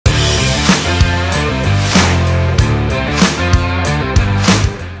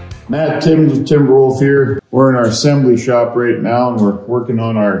Matt Timmins with Timberwolf here. We're in our assembly shop right now and we're working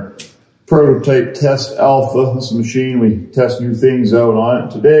on our prototype test alpha. This is a machine we test new things out on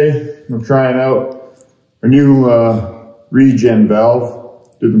it. Today we're trying out our new Regen valve.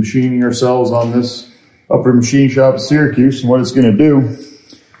 Did the machining ourselves on this upper machine shop at Syracuse, and what it's going to do,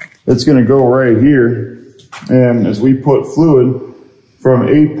 it's going to go right here, and as we put fluid from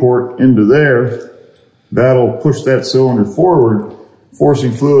A port into there, that'll push that cylinder forward,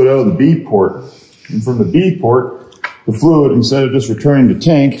 forcing fluid out of the B port. And from the B port, the fluid, instead of just returning to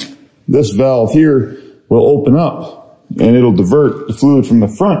tank, this valve here will open up and it'll divert the fluid from the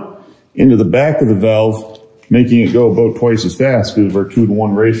front into the back of the valve, making it go about twice as fast because of our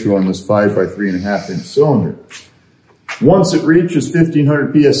 2-to-1 ratio on this 5 by 3.5 inch cylinder. Once it reaches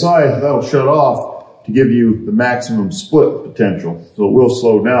 1500 PSI, that'll shut off to give you the maximum split potential. So it will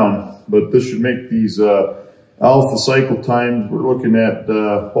slow down, but this should make these alpha cycle times, we're looking at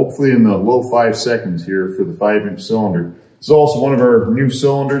hopefully in the low 5 seconds here for the 5-inch cylinder. This is also one of our new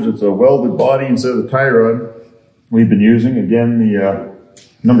cylinders. It's a welded body instead of the tie rod we've been using. Again, the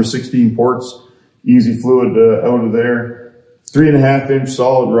number 16 ports, easy fluid out of there. 3.5-inch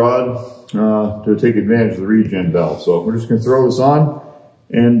solid rod to take advantage of the Regen valve. So we're just going to throw this on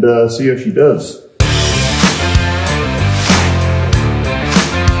and see how she does.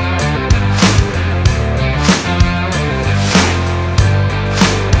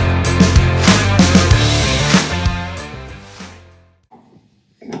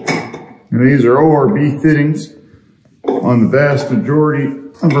 And these are ORB fittings on the vast majority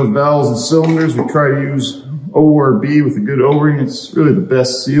of our valves and cylinders. We try to use ORB with a good O-ring. It's really the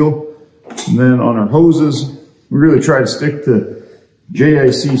best seal. And then on our hoses, we really try to stick to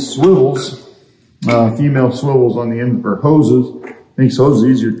JIC swivels, female swivels on the end of our hoses. Makes hoses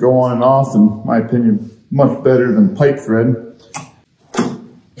easier to go on and off, in my opinion, much better than pipe thread.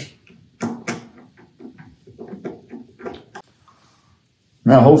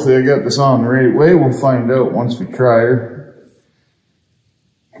 Now, hopefully I got this on the right way. We'll find out once we try her.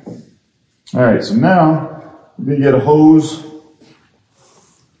 All right, so now we're going to get a hose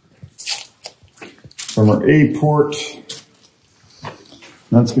from our A port.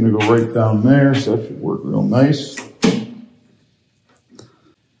 That's going to go right down there, so that should work real nice.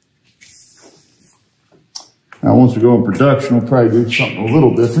 Now, once we go in production, we'll probably do something a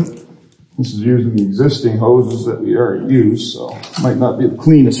little different. This is using the existing hoses that we already use, so it might not be the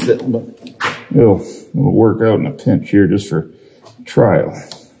cleanest fit, but it'll work out in a pinch here just for trial.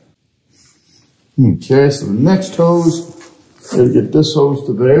 Okay, so the next hose, gotta get this hose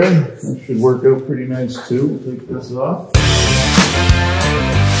to there. That should work out pretty nice too. We'll take this off.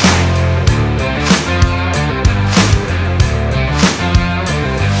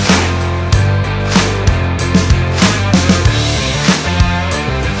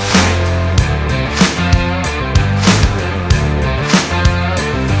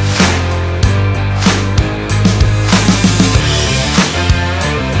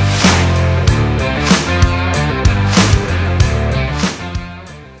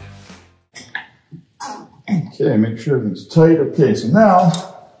 Okay, make sure everything's tight. Okay, so now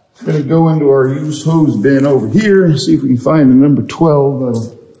I'm going to go into our used hose bin over here and see if we can find the number 12.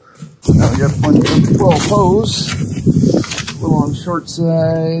 Now we got plenty of number 12 hose. A little on the short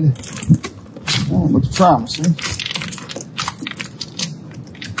side. Oh, it looks promising.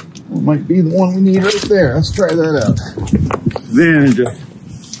 It might be the one we need right there. Let's try that out. Advantage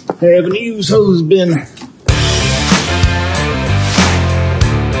of having a used hose bin.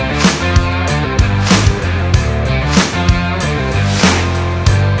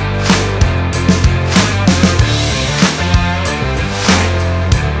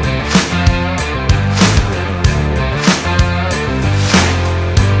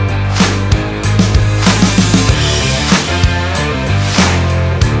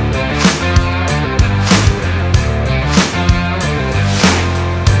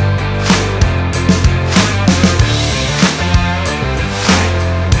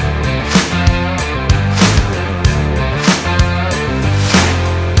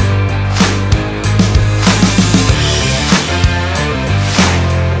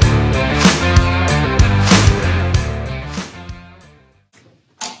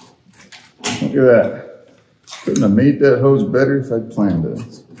 Look at that. Couldn't have made that hose better if I'd planned it.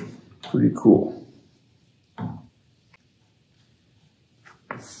 It's pretty cool.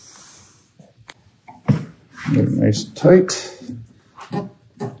 Get it nice and tight.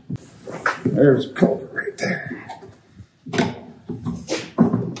 There's a culvert right there.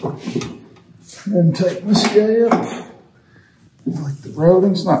 And tighten this guy up. Like the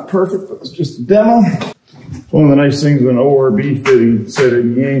routing's not perfect, but it's just a demo. One of the nice things with an ORB fitting,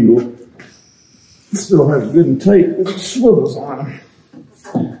 setting the angle, it still has good and tight with the swivels on them.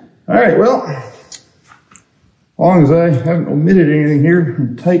 All right, well, as long as I haven't omitted anything here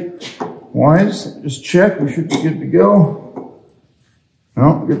and tight wise, just check, we should be good to go.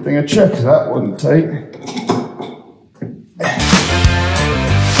 Well, good thing I checked, because that wasn't tight.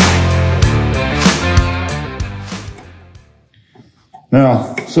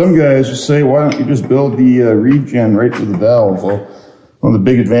 Now, some guys just say, why don't you just build the Regen right to the valve? Well, one of the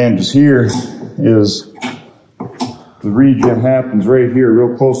big advantages here is the Regen happens right here,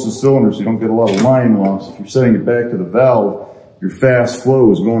 real close to the cylinder, so you don't get a lot of line loss. If you're setting it back to the valve, your fast flow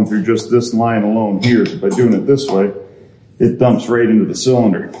is going through just this line alone here. So by doing it this way, it dumps right into the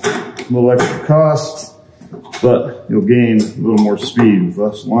cylinder. A little extra cost, but you'll gain a little more speed with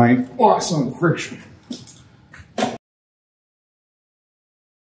less line loss on the friction.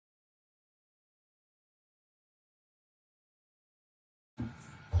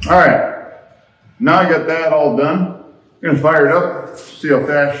 All right, now I got that all done. I'm gonna fire it up, see how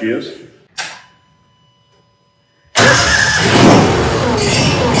fast she is.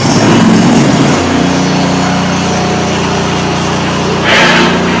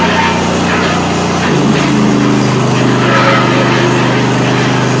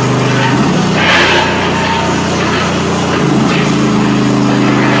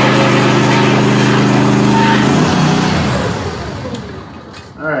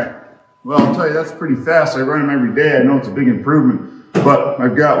 Well, I'll tell you, that's pretty fast. I run them every day. I know it's a big improvement, but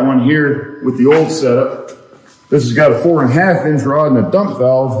I've got one here with the old setup. This has got a 4.5 inch rod and a dump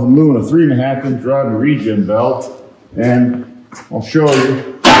valve, and Lou and a 3.5 inch rod and a Regen valve. And I'll show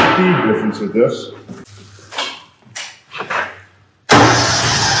you the speed difference with this.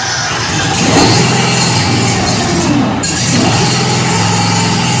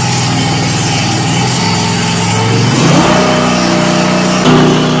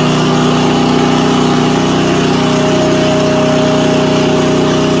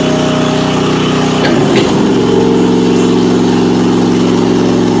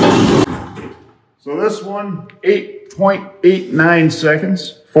 8.89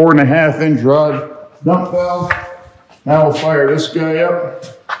 seconds, 4.5 inch rod dump valve. Now we'll fire this guy up.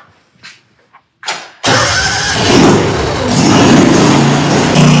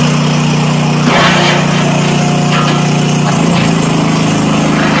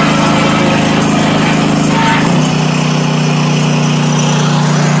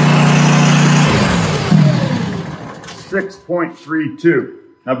 .32.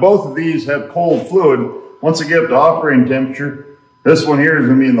 Now both of these have cold fluid. Once they get up to operating temperature, this one here is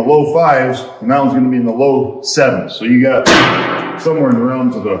going to be in the low 5s, and that one's going to be in the low 7s. So you got somewhere in the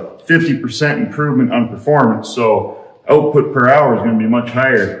realms of a 50% improvement on performance. So output per hour is going to be much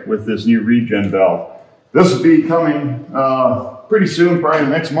higher with this new Regen valve. This will be coming pretty soon, probably the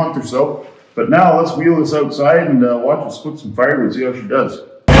next month or so. But now let's wheel this outside and watch her split some firewood, see how she does.